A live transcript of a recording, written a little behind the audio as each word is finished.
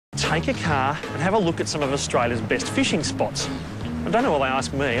take a car and have a look at some of Australia's best fishing spots. I don't know why they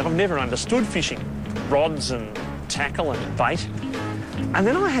ask me. I've never understood fishing. Rods and tackle and bait. And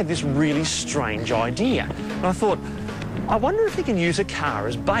then I had this really strange idea. And I thought, I wonder if you can use a car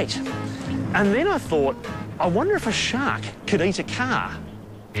as bait. And then I thought, I wonder if a shark could eat a car.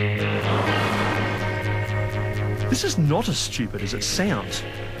 This is not as stupid as it sounds.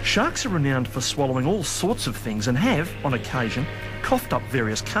 Sharks are renowned for swallowing all sorts of things and have, on occasion, coughed up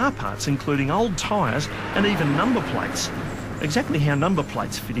various car parts, including old tyres and even number plates. Exactly how number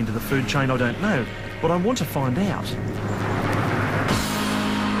plates fit into the food chain I don't know, but I want to find out.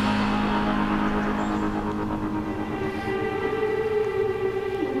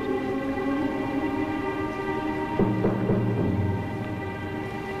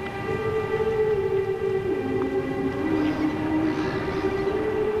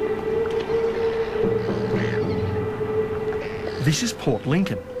 This is Port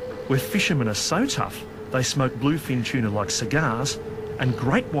Lincoln, where fishermen are so tough they smoke bluefin tuna like cigars, and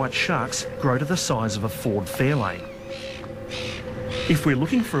great white sharks grow to the size of a Ford Fairlane. If we're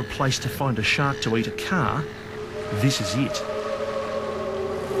looking for a place to find a shark to eat a car, this is it.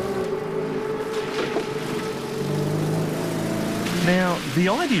 Now, the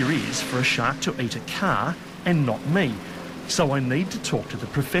idea is for a shark to eat a car and not me, so I need to talk to the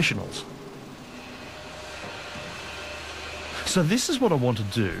professionals. So this is what I want to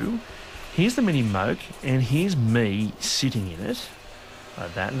do. Here's the mini moke, and here's me sitting in it,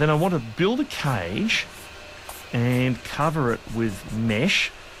 like that. And then I want to build a cage and cover it with mesh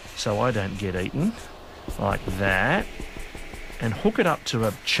so I don't get eaten, like that, and hook it up to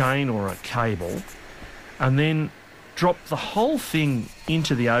a chain or a cable, and then drop the whole thing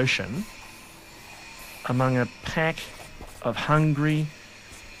into the ocean among a pack of hungry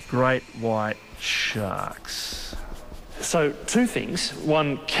great white sharks. So, two things.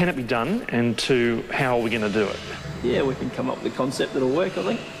 One, can it be done? And two, how are we going to do it? Yeah, we can come up with a concept that'll work,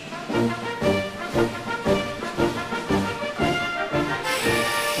 I think.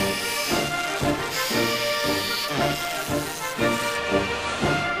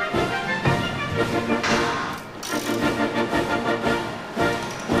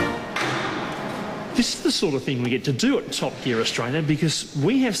 This is the sort of thing we get to do at Top Gear Australia because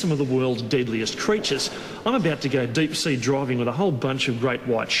we have some of the world's deadliest creatures. I'm about to go deep sea driving with a whole bunch of great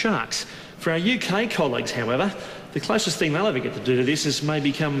white sharks. For our UK colleagues, however, the closest thing they'll ever get to do to this is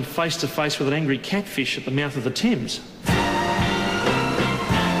maybe come face to face with an angry catfish at the mouth of the Thames.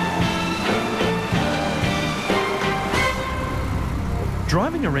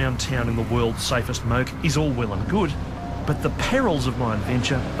 Driving around town in the world's safest moke is all well and good, but the perils of my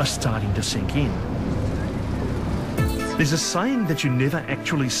adventure are starting to sink in. There's a saying that you never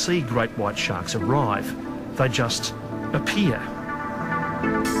actually see great white sharks arrive. They just appear.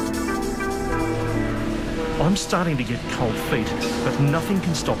 I'm starting to get cold feet, but nothing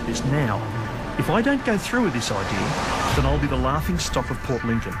can stop this now. If I don't go through with this idea, then I'll be the laughing stock of Port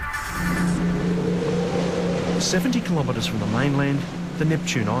Lincoln. 70 kilometres from the mainland, the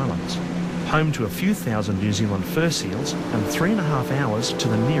Neptune Islands, home to a few thousand New Zealand fur seals and 3.5 hours to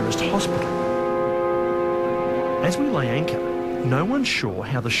the nearest hospital. As we lay anchor, no one's sure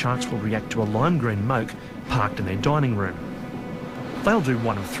how the sharks will react to a lime green moke parked in their dining room. They'll do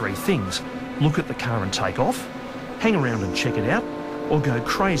one of three things: look at the car and take off, hang around and check it out, or go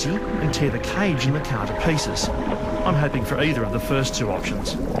crazy and tear the cage in the car to pieces. I'm hoping for either of the first two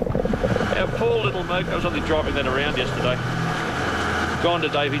options. Our poor little moke, I was only driving that around yesterday. Gone to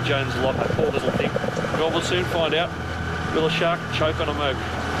Davy Jones' locker, poor little thing. Well, we'll soon find out. Will a shark choke on a moke?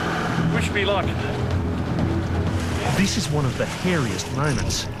 Wish me luck. This is one of the hairiest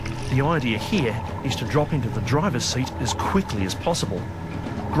moments. The idea here is to drop into the driver's seat as quickly as possible.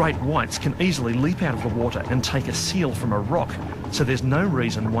 Great whites can easily leap out of the water and take a seal from a rock, so there's no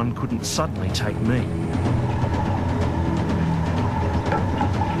reason one couldn't suddenly take me.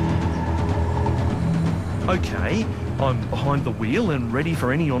 Okay, I'm behind the wheel and ready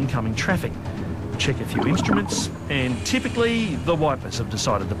for any oncoming traffic. Check a few instruments, and typically the wipers have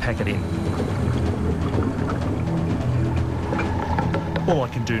decided to pack it in. All I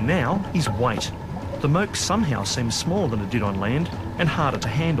can do now is wait. The moke somehow seems smaller than it did on land and harder to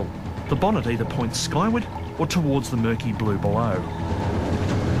handle. The bonnet either points skyward or towards the murky blue below.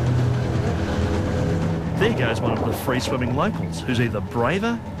 There goes one of the free-swimming locals who's either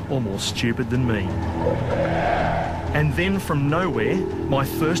braver or more stupid than me. And then from nowhere, my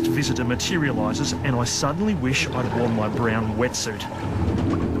first visitor materialises and I suddenly wish I'd worn my brown wetsuit.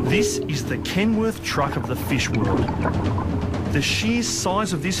 This is the Kenworth truck of the fish world. The sheer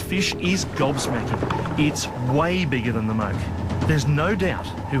size of this fish is gobsmacking. It's way bigger than the moke. There's no doubt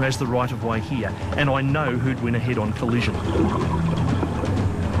who has the right of way here, and I know who'd win a head-on collision.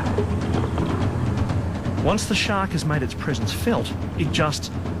 Once the shark has made its presence felt, it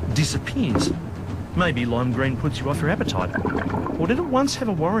just disappears. Maybe lime green puts you off your appetite. Or did it once have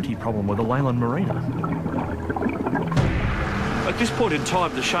a warranty problem with a Leyland Marina? At this point in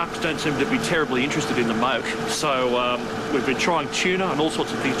time, the sharks don't seem to be terribly interested in the Moke, so we've been trying tuna and all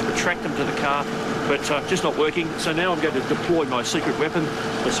sorts of things to attract them to the car, but just not working. So now I'm going to deploy my secret weapon,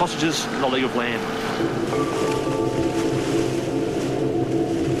 the sausages and the leg of lamb.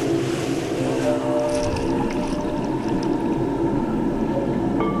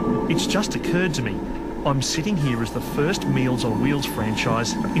 It's just occurred to me, I'm sitting here as the first Meals on Wheels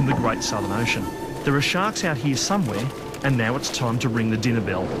franchise in the Great Southern Ocean. There are sharks out here somewhere, and now it's time to ring the dinner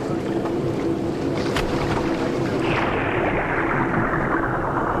bell.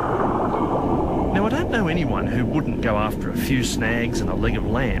 Now, I don't know anyone who wouldn't go after a few snags and a leg of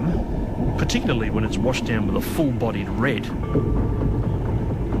lamb, particularly when it's washed down with a full-bodied red.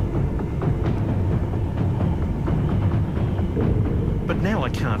 But now I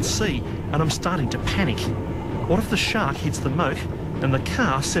can't see, and I'm starting to panic. What if the shark hits the Moke and the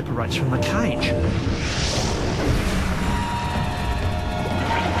car separates from the cage?